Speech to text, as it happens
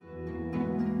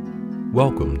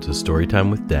Welcome to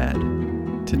Storytime with Dad.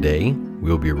 Today,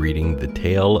 we'll be reading The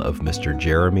Tale of Mr.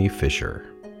 Jeremy Fisher.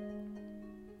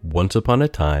 Once upon a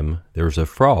time, there was a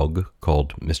frog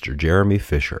called Mr. Jeremy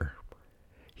Fisher.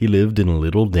 He lived in a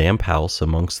little damp house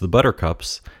amongst the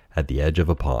buttercups at the edge of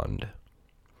a pond.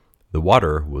 The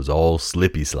water was all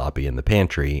slippy-sloppy in the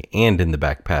pantry and in the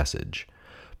back passage,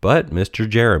 but Mr.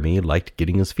 Jeremy liked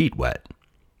getting his feet wet.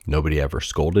 Nobody ever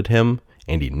scolded him,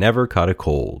 and he never caught a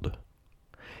cold.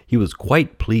 He was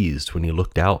quite pleased when he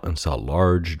looked out and saw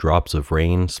large drops of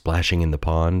rain splashing in the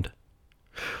pond.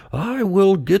 "I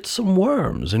will get some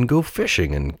worms and go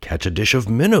fishing and catch a dish of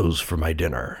minnows for my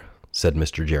dinner," said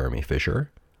Mr. Jeremy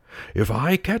Fisher. "If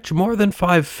I catch more than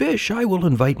 5 fish, I will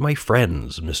invite my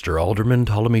friends, Mr. Alderman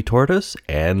Ptolemy Tortoise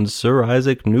and Sir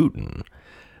Isaac Newton.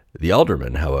 The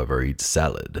alderman, however, eats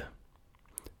salad."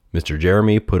 Mr.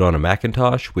 Jeremy put on a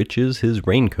mackintosh, which is his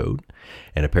raincoat,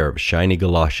 and a pair of shiny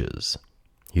galoshes.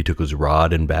 He took his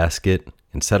rod and basket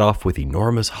and set off with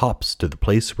enormous hops to the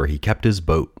place where he kept his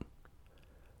boat.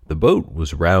 The boat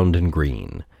was round and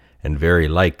green, and very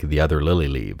like the other lily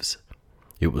leaves.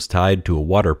 It was tied to a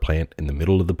water plant in the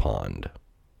middle of the pond.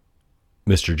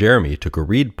 Mr. Jeremy took a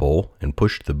reed pole and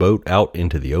pushed the boat out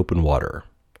into the open water.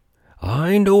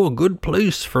 "I know a good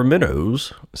place for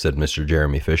minnows," said Mr.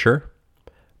 Jeremy Fisher.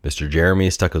 Mr. Jeremy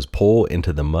stuck his pole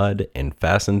into the mud and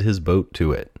fastened his boat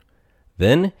to it.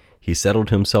 Then he settled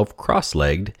himself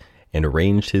cross-legged and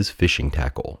arranged his fishing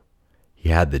tackle. He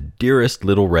had the dearest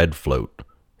little red float.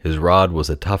 His rod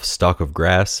was a tough stalk of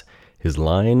grass, his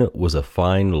line was a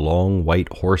fine long white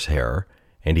horsehair,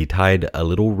 and he tied a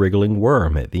little wriggling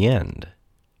worm at the end.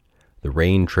 The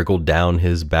rain trickled down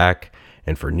his back,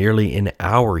 and for nearly an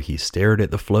hour he stared at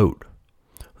the float.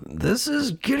 "This is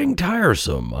getting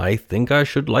tiresome. I think I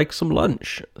should like some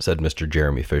lunch," said Mr.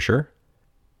 Jeremy Fisher.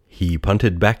 He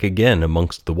punted back again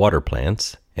amongst the water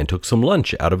plants and took some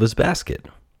lunch out of his basket.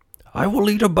 "I will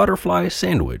eat a butterfly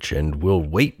sandwich and will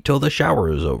wait till the shower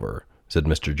is over," said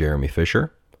Mr. Jeremy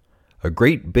Fisher. A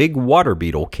great big water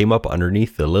beetle came up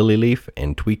underneath the lily leaf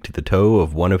and tweaked the toe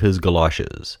of one of his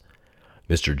galoshes.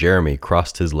 Mr. Jeremy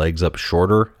crossed his legs up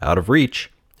shorter, out of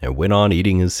reach, and went on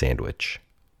eating his sandwich.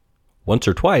 Once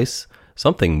or twice,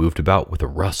 something moved about with a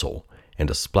rustle and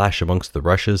a splash amongst the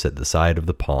rushes at the side of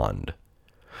the pond.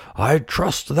 "I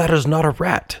trust that is not a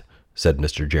rat," said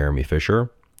Mr. Jeremy Fisher.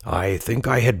 "I think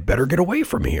I had better get away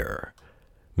from here."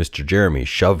 Mr. Jeremy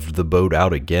shoved the boat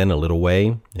out again a little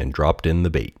way and dropped in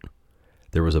the bait.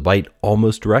 There was a bite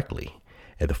almost directly,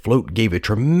 and the float gave a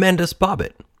tremendous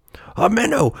bobbit. "A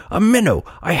minnow! A minnow!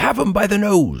 I have him by the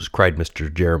nose!" cried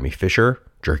Mr. Jeremy Fisher,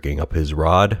 jerking up his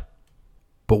rod.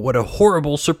 But what a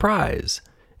horrible surprise!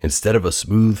 Instead of a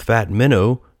smooth, fat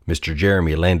minnow, Mr.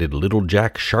 Jeremy landed little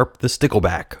Jack Sharp the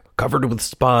stickleback, covered with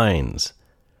spines.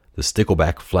 The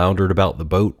stickleback floundered about the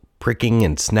boat, pricking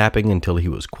and snapping until he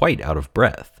was quite out of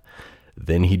breath.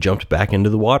 Then he jumped back into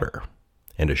the water,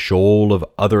 and a shoal of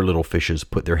other little fishes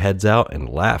put their heads out and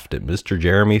laughed at Mr.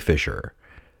 Jeremy Fisher.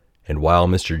 And while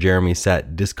Mr. Jeremy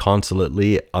sat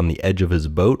disconsolately on the edge of his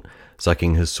boat,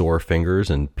 sucking his sore fingers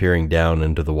and peering down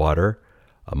into the water,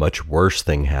 a much worse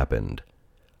thing happened.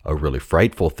 A really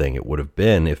frightful thing it would have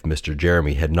been if Mr.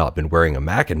 Jeremy had not been wearing a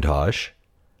mackintosh.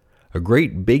 A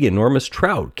great big enormous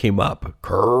trout came up,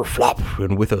 ker-flop,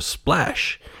 and with a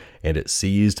splash, and it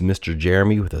seized Mr.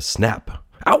 Jeremy with a snap.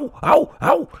 "Ow! Ow!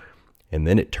 Ow!" And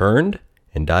then it turned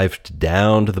and dived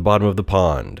down to the bottom of the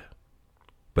pond.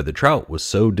 But the trout was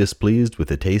so displeased with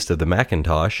the taste of the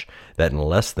mackintosh that in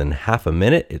less than half a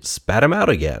minute it spat him out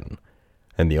again,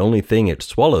 and the only thing it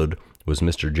swallowed was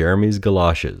Mr. Jeremy's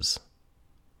galoshes.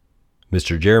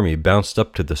 Mr. Jeremy bounced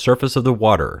up to the surface of the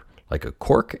water like a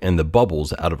cork and the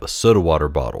bubbles out of a soda water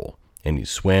bottle, and he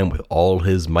swam with all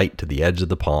his might to the edge of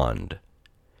the pond.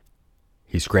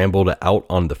 He scrambled out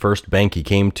on the first bank he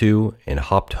came to and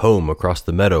hopped home across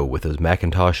the meadow with his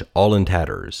mackintosh all in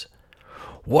tatters.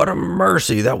 "What a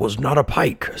mercy that was not a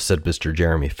pike," said Mr.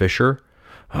 Jeremy Fisher.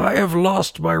 "I have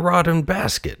lost my rod and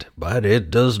basket, but it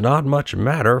does not much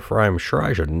matter, for I am sure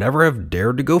I should never have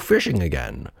dared to go fishing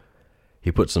again."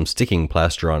 He put some sticking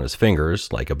plaster on his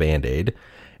fingers, like a Band-Aid,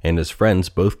 and his friends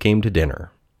both came to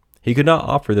dinner. He could not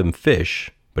offer them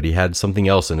fish, but he had something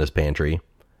else in his pantry.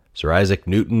 Sir Isaac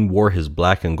Newton wore his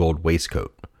black and gold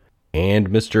waistcoat,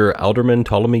 and Mr. Alderman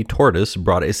Ptolemy Tortoise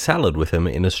brought a salad with him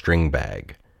in a string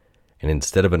bag. And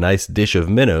instead of a nice dish of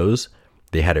minnows,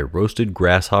 they had a roasted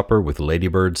grasshopper with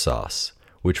ladybird sauce,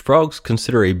 which frogs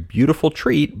consider a beautiful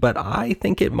treat, but I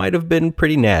think it might have been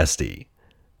pretty nasty.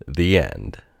 The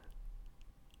end.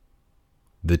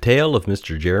 The Tale of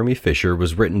Mr. Jeremy Fisher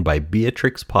was written by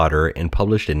Beatrix Potter and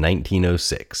published in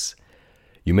 1906.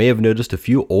 You may have noticed a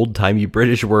few old-timey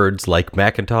British words like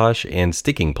Macintosh and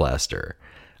sticking plaster.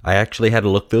 I actually had to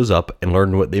look those up and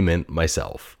learn what they meant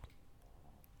myself.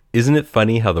 Isn't it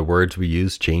funny how the words we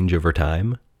use change over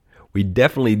time? We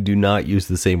definitely do not use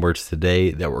the same words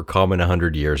today that were common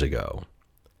 100 years ago.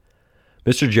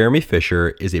 Mr. Jeremy Fisher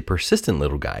is a persistent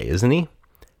little guy, isn't he?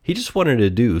 He just wanted to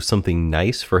do something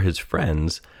nice for his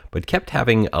friends, but kept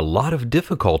having a lot of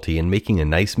difficulty in making a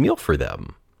nice meal for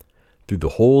them. Through the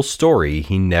whole story,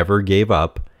 he never gave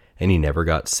up, and he never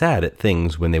got sad at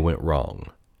things when they went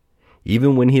wrong.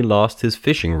 Even when he lost his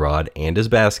fishing rod and his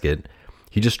basket,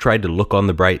 he just tried to look on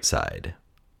the bright side.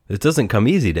 This doesn't come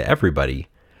easy to everybody,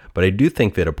 but I do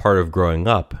think that a part of growing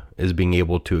up is being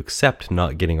able to accept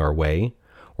not getting our way,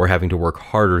 or having to work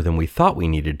harder than we thought we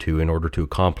needed to in order to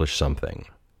accomplish something.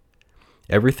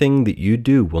 Everything that you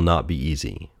do will not be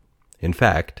easy. In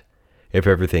fact, if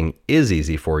everything is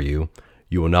easy for you,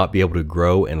 you will not be able to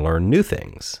grow and learn new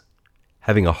things.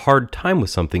 Having a hard time with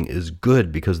something is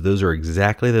good because those are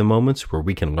exactly the moments where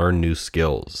we can learn new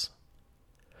skills.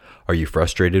 Are you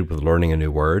frustrated with learning a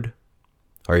new word?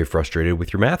 Are you frustrated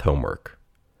with your math homework?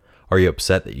 Are you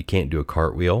upset that you can't do a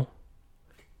cartwheel?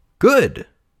 Good!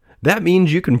 That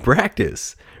means you can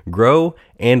practice, grow,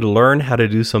 and learn how to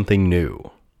do something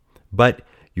new. But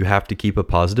you have to keep a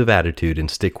positive attitude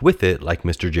and stick with it like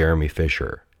Mr. Jeremy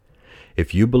Fisher.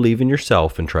 If you believe in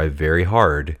yourself and try very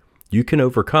hard, you can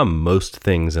overcome most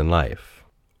things in life.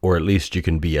 Or at least you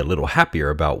can be a little happier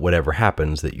about whatever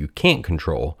happens that you can't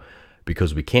control,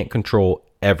 because we can't control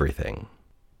everything.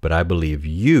 But I believe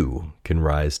you can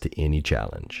rise to any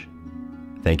challenge.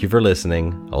 Thank you for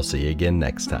listening. I'll see you again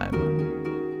next time.